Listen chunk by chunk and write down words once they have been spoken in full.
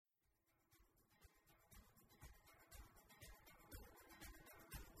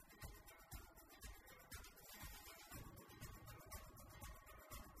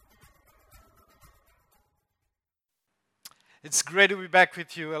It's great to be back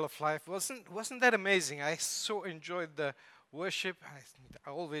with you, Well of Life. Wasn't that amazing? I so enjoyed the worship. I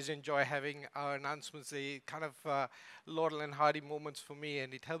always enjoy having our announcements. They kind of laudel and hardy moments for me,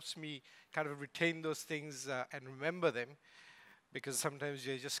 and it helps me kind of retain those things and remember them because sometimes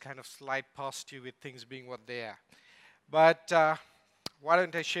they just kind of slide past you with things being what they are. But why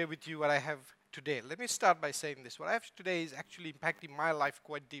don't I share with you what I have today? Let me start by saying this. What I have today is actually impacting my life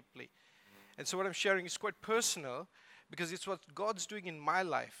quite deeply. And so what I'm sharing is quite personal because it's what God's doing in my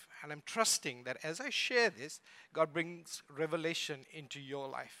life. And I'm trusting that as I share this, God brings revelation into your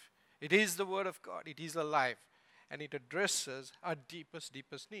life. It is the Word of God. It is alive. And it addresses our deepest,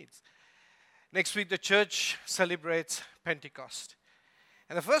 deepest needs. Next week, the church celebrates Pentecost.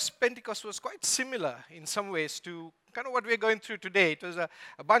 And the first Pentecost was quite similar in some ways to kind of what we're going through today. It was a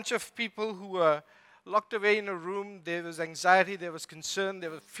bunch of people who were locked away in a room. There was anxiety, there was concern,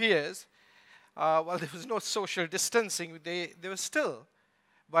 there were fears. While there was no social distancing, they were still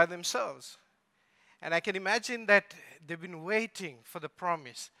by themselves. And I can imagine that they've been waiting for the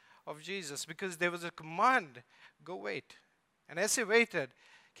promise of Jesus because there was a command, go wait. And as they waited,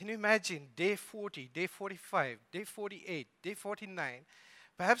 can you imagine day 40, day 45, day 48, day 49?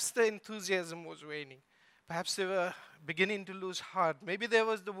 Perhaps the enthusiasm was waning. Perhaps they were beginning to lose heart. Maybe there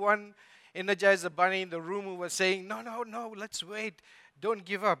was the one Energizer Bunny in the room who was saying, no, let's wait. Don't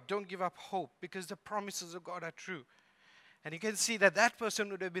give up hope because the promises of God are true. And you can see that that person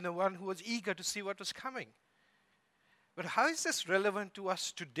would have been the one who was eager to see what was coming. But how is this relevant to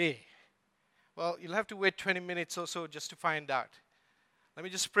us today? Well, you'll have to wait 20 minutes or so just to find out. Let me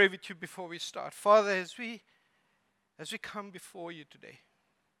just pray with you before we start. Father, as we come before you today,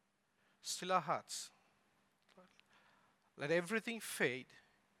 still our hearts. Let everything fade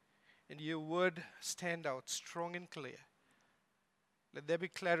and your word stand out strong and clear. Let there be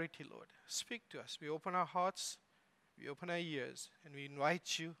clarity, Lord. Speak to us. We open our hearts, we open our ears, and we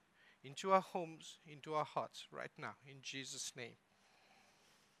invite you into our homes, into our hearts right now, in Jesus' name.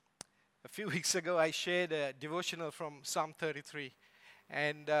 A few weeks ago, I shared a devotional from Psalm 33.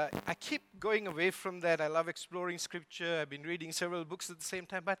 And I keep going away from that. I love exploring scripture. I've been reading several books at the same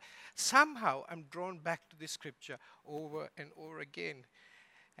time. But somehow I'm drawn back to this scripture over and over again.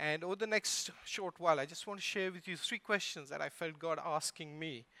 And over the next short while, I just want to share with you 3 questions that I felt God asking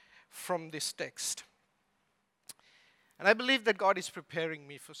me from this text. And I believe that God is preparing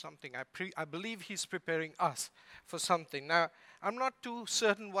me for something. I believe He's preparing us for something. Now, I'm not too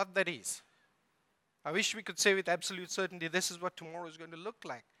certain what that is. I wish we could say with absolute certainty, this is what tomorrow is going to look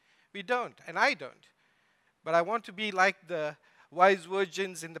like. We don't, and I don't. But I want to be like the wise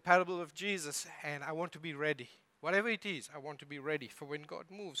virgins in the parable of Jesus, and I want to be ready. Whatever it is, I want to be ready for when God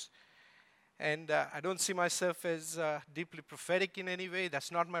moves. And I don't see myself as deeply prophetic in any way.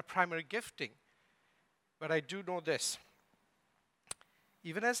 That's not my primary gifting. But I do know this.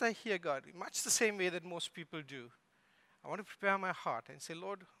 Even as I hear God, in much the same way that most people do, I want to prepare my heart and say,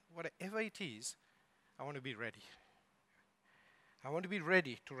 Lord, whatever it is, I want to be ready. I want to be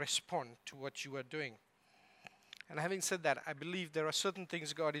ready to respond to what you are doing. And having said that, I believe there are certain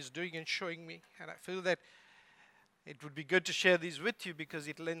things God is doing and showing me. And I feel that it would be good to share these with you because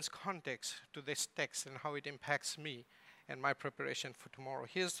it lends context to this text and how it impacts me and my preparation for tomorrow.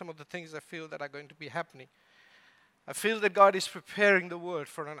 Here's some of the things I feel that are going to be happening. I feel that God is preparing the world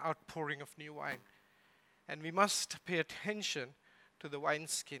for an outpouring of new wine. And we must pay attention to the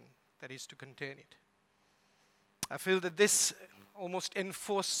wineskin that is to contain it. I feel that this almost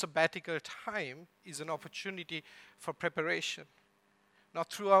enforced sabbatical time is an opportunity for preparation.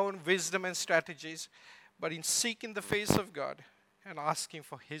 Not through our own wisdom and strategies, but in seeking the face of God and asking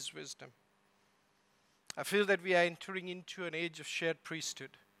for His wisdom. I feel that we are entering into an age of shared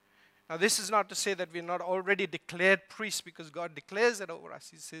priesthood. Now, this is not to say that we're not already declared priests because God declares that over us.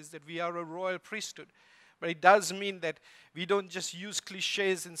 He says that we are a royal priesthood. But it does mean that we don't just use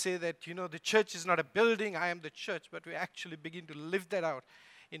cliches and say that, the church is not a building, I am the church, but we actually begin to live that out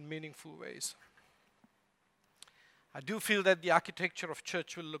in meaningful ways. I do feel that the architecture of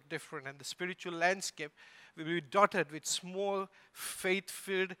church will look different and the spiritual landscape will be dotted with small,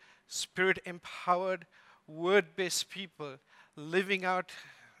 faith-filled, spirit-empowered, word-based people living out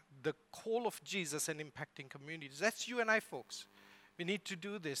the call of Jesus and impacting communities. That's you and I, folks. We need to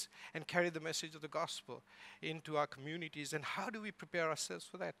do this and carry the message of the gospel into our communities. And how do we prepare ourselves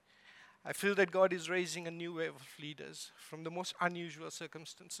for that? I feel that God is raising a new wave of leaders from the most unusual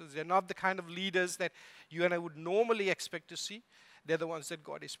circumstances. They're not the kind of leaders that you and I would normally expect to see. They're the ones that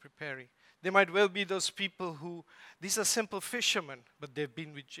God is preparing. They might well be those people these are simple fishermen, but they've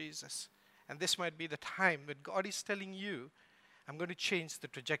been with Jesus. And this might be the time when God is telling you, I'm going to change the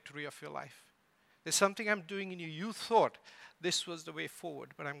trajectory of your life. There's something I'm doing in you. You thought this was the way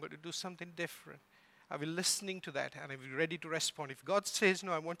forward, but I'm going to do something different. Are we listening to that? And are we ready to respond? If God says,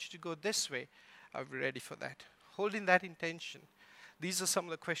 no, I want you to go this way, are we ready for that? Holding that intention. These are some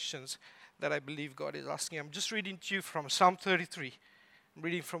of the questions that I believe God is asking. I'm just reading to you from Psalm 33. I'm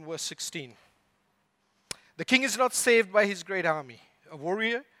reading from verse 16. The king is not saved by his great army. A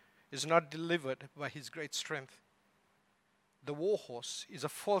warrior is not delivered by his great strength. The war horse is a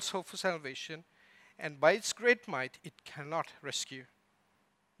false hope for salvation, and by its great might it cannot rescue.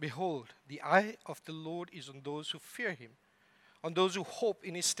 Behold, the eye of the Lord is on those who fear him, on those who hope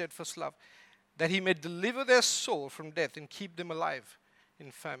in his steadfast love, that he may deliver their soul from death and keep them alive in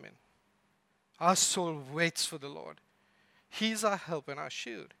famine. Our soul waits for the Lord. He is our help and our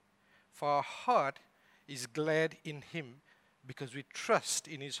shield. For our heart is glad in him because we trust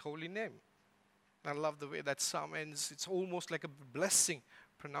in his holy name. I love the way that psalm ends. It's almost like a blessing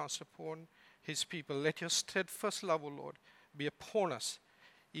pronounced upon his people. Let your steadfast love, O Lord, be upon us,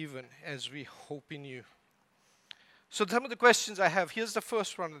 even as we hope in you. So some of the questions I have, here's the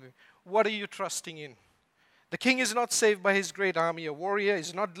first one of them. What are you trusting in? The king is not saved by his great army. A warrior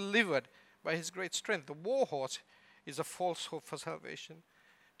is not delivered by his great strength. The war horse is a false hope for salvation.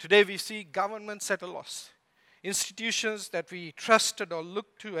 Today we see governments at a loss. Institutions that we trusted or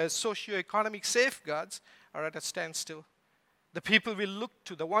looked to as socio-economic safeguards are at a standstill. The people we look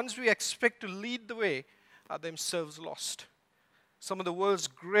to, the ones we expect to lead the way, are themselves lost. Some of the world's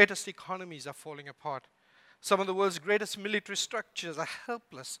greatest economies are falling apart. Some of the world's greatest military structures are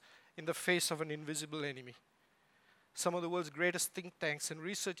helpless in the face of an invisible enemy. Some of the world's greatest think tanks and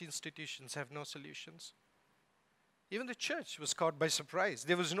research institutions have no solutions. Even the church was caught by surprise.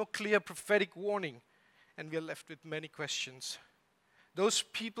 There was no clear prophetic warning, and we are left with many questions. Those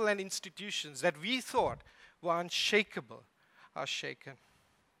people and institutions that we thought were unshakable are shaken.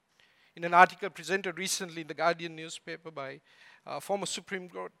 In an article presented recently in the Guardian newspaper by former Supreme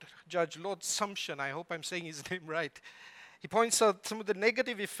Court Judge Lord Sumption, I hope I'm saying his name right, he points out some of the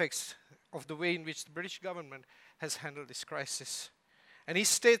negative effects of the way in which the British government has handled this crisis. And he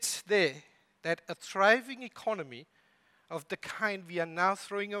states there that a thriving economy of the kind we are now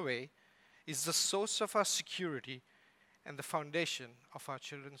throwing away is the source of our security and the foundation of our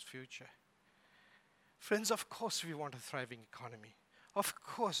children's future. Friends, of course we want a thriving economy. Of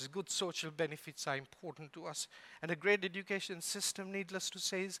course, good social benefits are important to us, and a great education system, needless to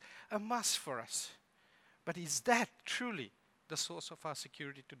say, is a must for us. But is that truly the source of our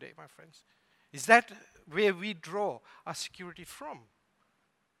security today, my friends? Is that where we draw our security from?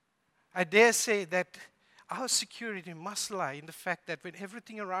 I dare say that our security must lie in the fact that when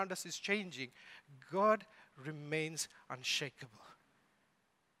everything around us is changing, God remains unshakable.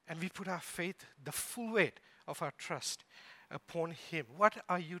 And we put our faith, the full weight of our trust, upon him. What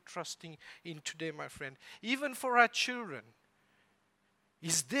are you trusting in today, my friend? Even for our children,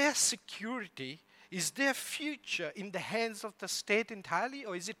 is their security, is their future in the hands of the state entirely,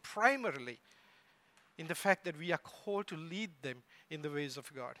 or is it primarily in the fact that we are called to lead them in the ways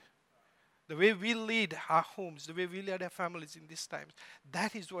of God? The way we lead our homes, the way we lead our families in these times,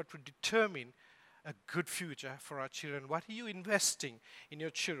 that is what will determine a good future for our children. What are you investing in your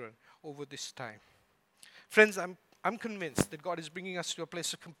children over this time? Friends, I'm convinced that God is bringing us to a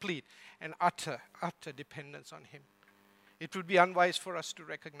place of complete and utter dependence on him. It would be unwise for us to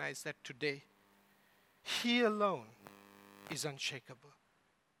recognize that today. He alone is unshakable.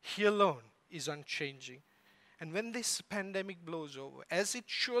 He alone is unchanging. And when this pandemic blows over, as it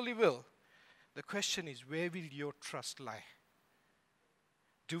surely will, the question is, where will your trust lie?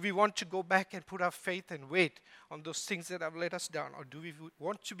 Do we want to go back and put our faith and wait on those things that have let us down? Or do we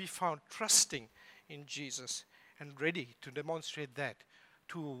want to be found trusting in Jesus and ready to demonstrate that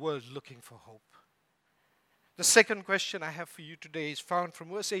to a world looking for hope? The second question I have for you today is found from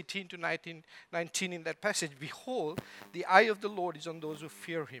verse 18 to 19 in that passage. Behold, the eye of the Lord is on those who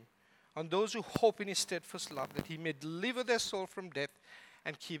fear him, on those who hope in his steadfast love, that he may deliver their soul from death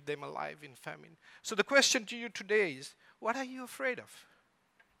and keep them alive in famine. So the question to you today is, what are you afraid of?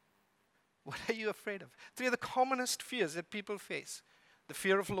 What are you afraid of? Three of the commonest fears that people face: the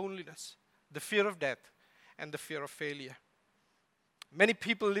fear of loneliness, the fear of death, and the fear of failure. Many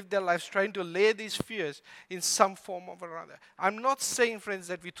people live their lives trying to allay these fears in some form or other. I'm not saying, friends,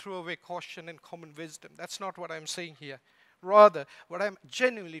 that we throw away caution and common wisdom. That's not what I'm saying here. Rather, what I'm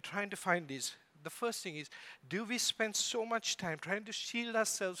genuinely trying to find is, the first thing is, do we spend so much time trying to shield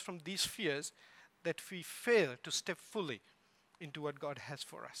ourselves from these fears that we fail to step fully into what God has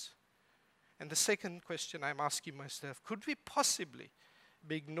for us? And the second question I'm asking myself, could we possibly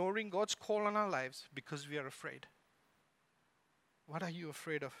be ignoring God's call on our lives because we are afraid? What are you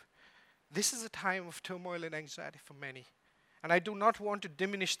afraid of? This is a time of turmoil and anxiety for many. And I do not want to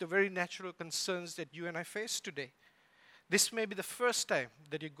diminish the very natural concerns that you and I face today. This may be the first time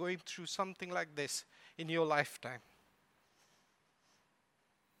that you're going through something like this in your lifetime.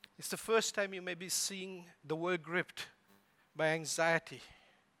 It's the first time you may be seeing the world gripped by anxiety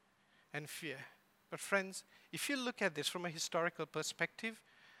and fear. But friends, if you look at this from a historical perspective,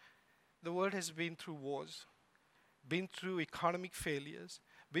 the world has been through wars, been through economic failures,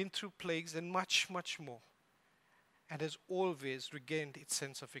 been through plagues, and much, much more, and has always regained its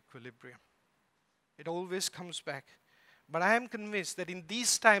sense of equilibrium. It always comes back. But I am convinced that in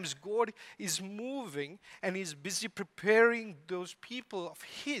these times, God is moving and is busy preparing those people of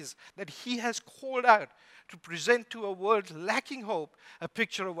His that He has called out to present to a world lacking hope a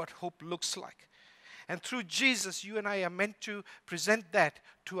picture of what hope looks like. And through Jesus, you and I are meant to present that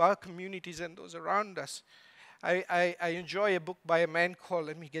to our communities and those around us. I enjoy a book by a man called,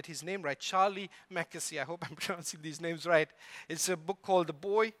 let me get his name right, Charlie Mackesy. I hope I'm pronouncing these names right. It's a book called The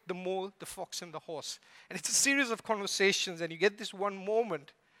Boy, the Mole, the Fox, and the Horse. And it's a series of conversations, and you get this one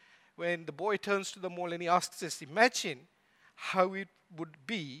moment when the boy turns to the mole and he asks this, imagine how it would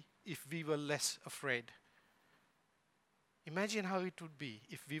be if we were less afraid. Imagine how it would be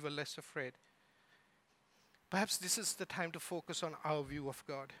if we were less afraid. Perhaps this is the time to focus on our view of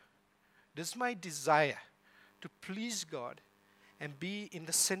God. Does my desire to please God and be in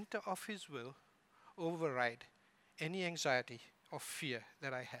the center of His will override any anxiety or fear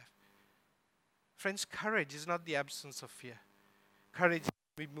that I have? Friends, courage is not the absence of fear. Courage is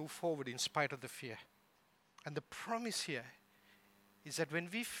we move forward in spite of the fear. And the promise here is that when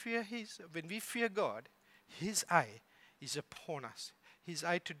we fear God, His eye is upon us. His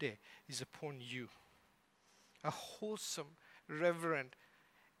eye today is upon you. A wholesome, reverent,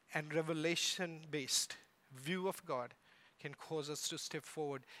 and revelation-based view of God can cause us to step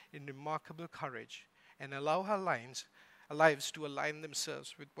forward in remarkable courage and allow our lives to align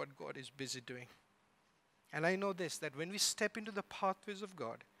themselves with what God is busy doing. And I know this, that when we step into the pathways of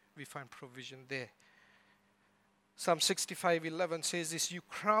God, we find provision there. Psalm 65:11 says this, you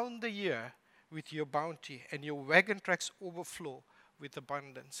crown the year with your bounty and your wagon tracks overflow with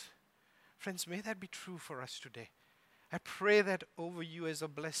abundance. Friends, may that be true for us today. I pray that over you as a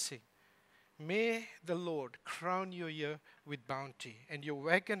blessing. May the Lord crown your year with bounty and your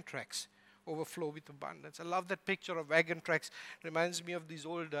wagon tracks overflow with abundance. I love that picture of wagon tracks. Reminds me of these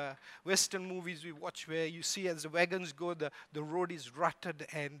old Western movies we watch where you see as the wagons go, the road is rutted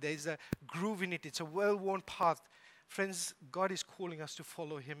and there's a groove in it. It's a well-worn path. Friends, God is calling us to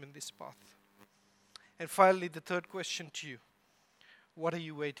follow Him in this path. And finally, the third question to you. What are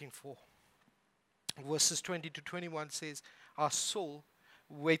you waiting for? Verses 20 to 21 says, our soul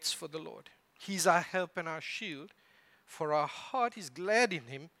waits for the Lord. He's our help and our shield, for our heart is glad in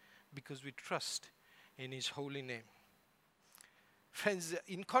Him because we trust in His holy name. Friends,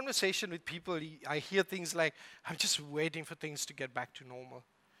 in conversation with people, I hear things like, I'm just waiting for things to get back to normal.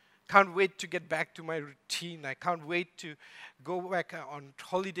 Can't wait to get back to my routine. I can't wait to go back on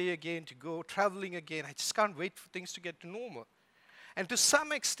holiday again, to go traveling again. I just can't wait for things to get to normal. And to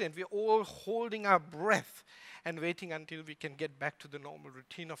some extent, we're all holding our breath and waiting until we can get back to the normal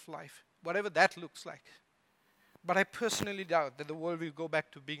routine of life, whatever that looks like. But I personally doubt that the world will go back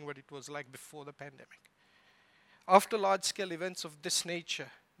to being what it was like before the pandemic. After large-scale events of this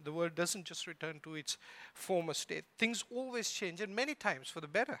nature, the world doesn't just return to its former state. Things always change, and many times for the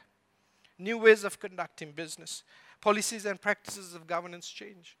better. New ways of conducting business, policies and practices of governance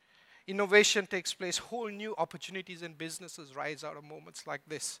change. Innovation takes place, whole new opportunities and businesses rise out of moments like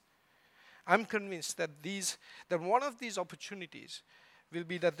this. I'm convinced that one of these opportunities will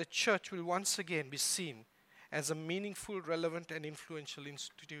be that the church will once again be seen as a meaningful, relevant, and influential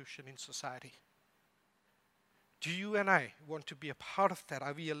institution in society. Do you and I want to be a part of that?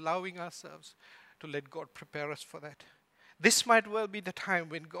 Are we allowing ourselves to let God prepare us for that? This might well be the time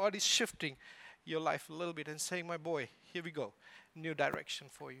when God is shifting your life a little bit and saying, my boy, here we go, new direction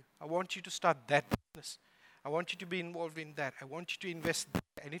for you. I want you to start that business. I want you to be involved in that. I want you to invest there.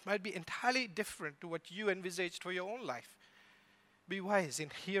 And it might be entirely different to what you envisaged for your own life. Be wise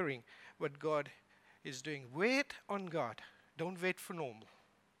in hearing what God is doing. Wait on God. Don't wait for normal.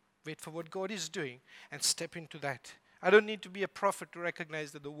 Wait for what God is doing and step into that. I don't need to be a prophet to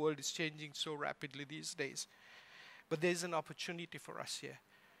recognize that the world is changing so rapidly these days. But there's an opportunity for us here.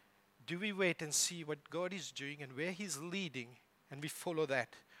 Do we wait and see what God is doing and where He's leading and we follow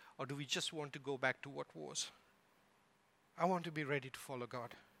that? Or do we just want to go back to what was? I want to be ready to follow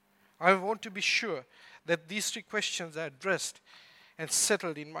God. I want to be sure that these three questions are addressed and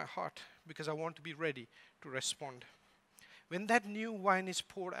settled in my heart because I want to be ready to respond. When that new wine is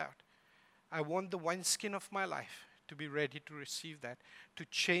poured out, I want the wineskin of my life to be ready to receive that, to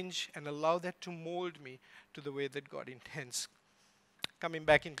change and allow that to mold me to the way that God intends. Coming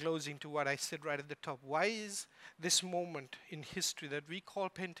back in closing to what I said right at the top, why is this moment in history that we call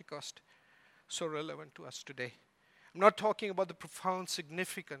Pentecost so relevant to us today? I'm not talking about the profound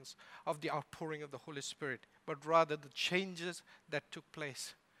significance of the outpouring of the Holy Spirit, but rather the changes that took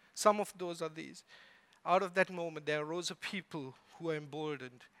place. Some of those are these. Out of that moment, there arose a people who are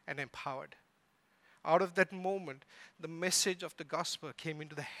emboldened and empowered. Out of that moment, the message of the gospel came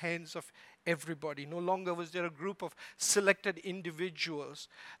into the hands of everybody. No longer was there a group of selected individuals,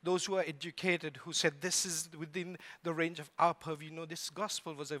 those who are educated, who said, this is within the range of our purview. No, this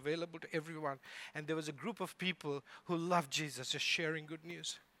gospel was available to everyone. And there was a group of people who loved Jesus, just sharing good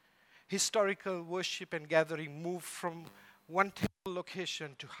news. Historical worship and gathering moved from one temple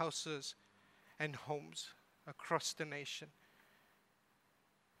location to houses and homes across the nation.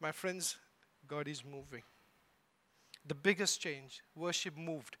 My friends, God is moving. The biggest change, worship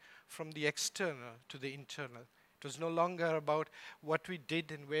moved from the external to the internal. It was no longer about what we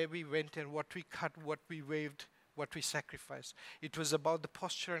did and where we went and what we cut, what we waved, what we sacrificed. It was about the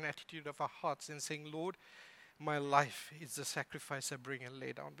posture and attitude of our hearts and saying, Lord, my life is the sacrifice I bring and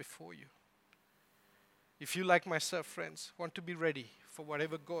lay down before you. If you, like myself, friends, want to be ready for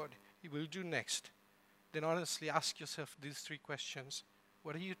whatever God will do next, then honestly ask yourself these 3 questions.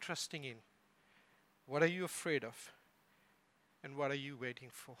 What are you trusting in? What are you afraid of? And what are you waiting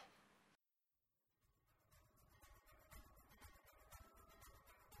for?